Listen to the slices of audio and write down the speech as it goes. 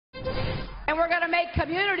And we're going to make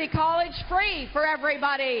community college free for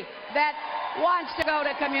everybody that wants to go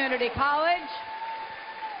to community college.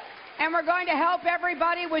 And we're going to help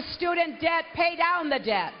everybody with student debt pay down the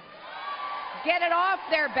debt. Get it off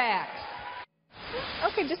their backs.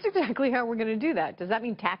 Okay, just exactly how we're going to do that. Does that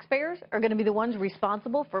mean taxpayers are going to be the ones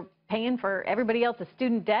responsible for paying for everybody else's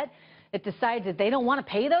student debt that decides that they don't want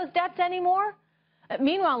to pay those debts anymore?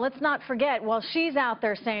 Meanwhile, let's not forget, while she's out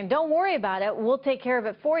there saying, don't worry about it, we'll take care of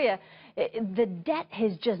it for you, the debt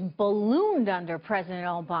has just ballooned under President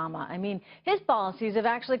Obama. I mean, his policies have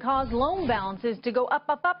actually caused loan balances to go up,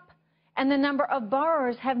 up, up, and the number of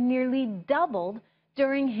borrowers have nearly doubled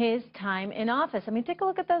during his time in office. I mean, take a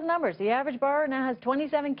look at those numbers. The average borrower now has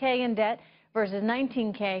 $27K in debt versus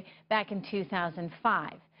 $19K back in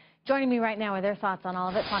 2005. Joining me right now with their thoughts on all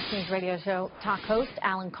of it, Fox News radio show talk host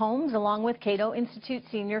Alan Combs, along with Cato Institute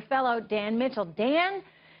senior fellow Dan Mitchell. Dan,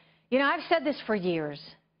 you know, I've said this for years.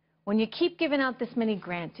 When you keep giving out this many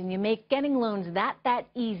grants and you make getting loans that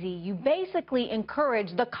easy, you basically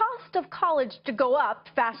encourage the cost of college to go up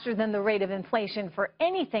faster than the rate of inflation for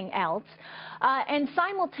anything else. And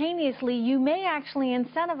simultaneously, you may actually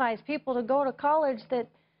incentivize people to go to college that,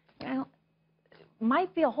 you know,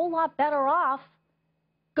 might be a whole lot better off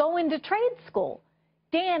going to trade school.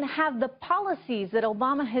 Dan, have the policies that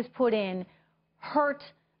Obama has put in hurt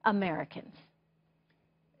Americans?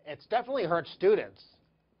 It's definitely hurt students.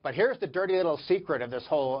 But here's the dirty little secret of this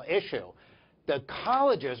whole issue. The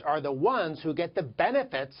colleges are the ones who get the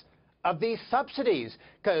benefits of these subsidies,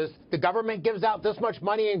 because the government gives out this much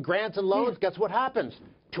money in grants and loans. Guess what happens?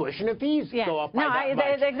 Tuition and fees go up by that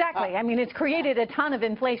much. Exactly. I mean, it's created a ton of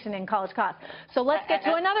inflation in college costs. So let's get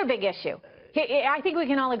to another big issue. I think we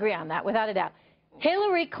can all agree on that, without a doubt.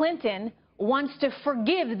 Hillary Clinton wants to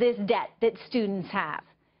forgive this debt that students have.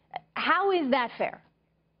 How is that fair?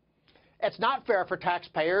 It's not fair for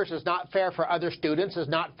taxpayers. It's not fair for other students. It's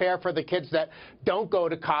not fair for the kids that don't go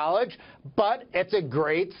to college. But it's a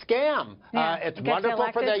great scam. Yeah, it's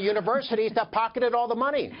wonderful for the universities that pocketed all the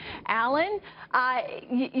money. Alan,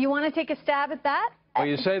 you want to take a stab at that? Well,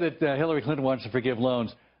 you say that Hillary Clinton wants to forgive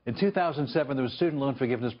loans. In 2007, there was a student loan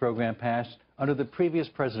forgiveness program passed under the previous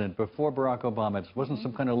president, before Barack Obama. It wasn't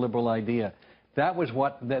some kind of liberal idea. That was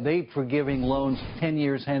what they forgiving loans 10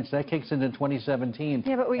 years hence. That kicks in 2017.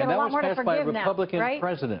 Yeah, but we got a lot more to forgive now, Republican right?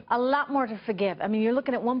 president. A lot more to forgive. I mean, you're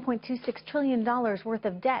looking at $1.26 trillion worth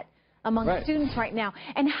of debt among students right now.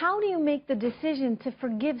 And how do you make the decision to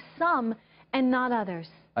forgive some and not others?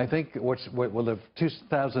 I think the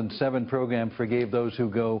 2007 program forgave those who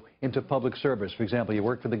go into public service. For example, you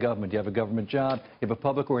work for the government, you have a government job, you have a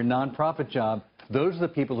public or a nonprofit job. Those are the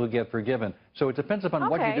people who get forgiven. So it depends upon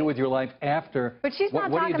what you do with your life after. But she's not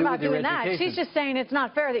talking about doing that. She's just saying it's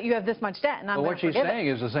not fair that you have this much debt, and I'm going to forgive it. What she's saying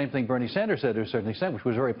is the same thing Bernie Sanders said to a certain extent, which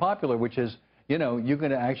was very popular, which is, you know, you're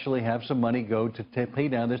going to actually have some money go to pay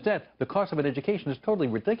down this debt. The cost of an education is totally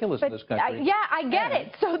ridiculous in this country. Yeah, I get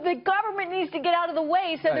it. So the government needs to get out of the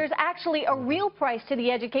way so there's actually a real price to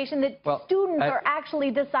the education that students are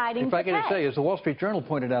actually deciding to pay. If I can say, as the Wall Street Journal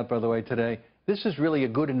pointed out, by the way, today, this is really a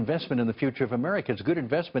good investment in the future of America. It's a good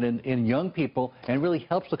investment in young people and really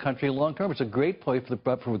helps the country long term. It's a great place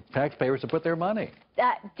for taxpayers to put their money.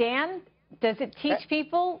 Dan, does it teach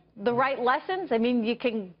people the right lessons? I mean, you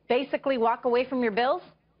can basically walk away from your bills?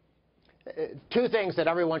 Two things that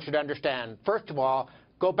everyone should understand. First of all,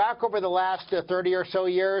 go back over the last 30 or so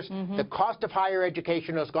years, the cost of higher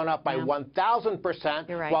education has gone up by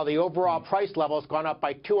 1,000%, while the overall price level has gone up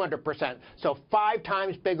by 200%. So 5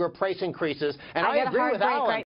 times bigger price increases. And I agree with Alan.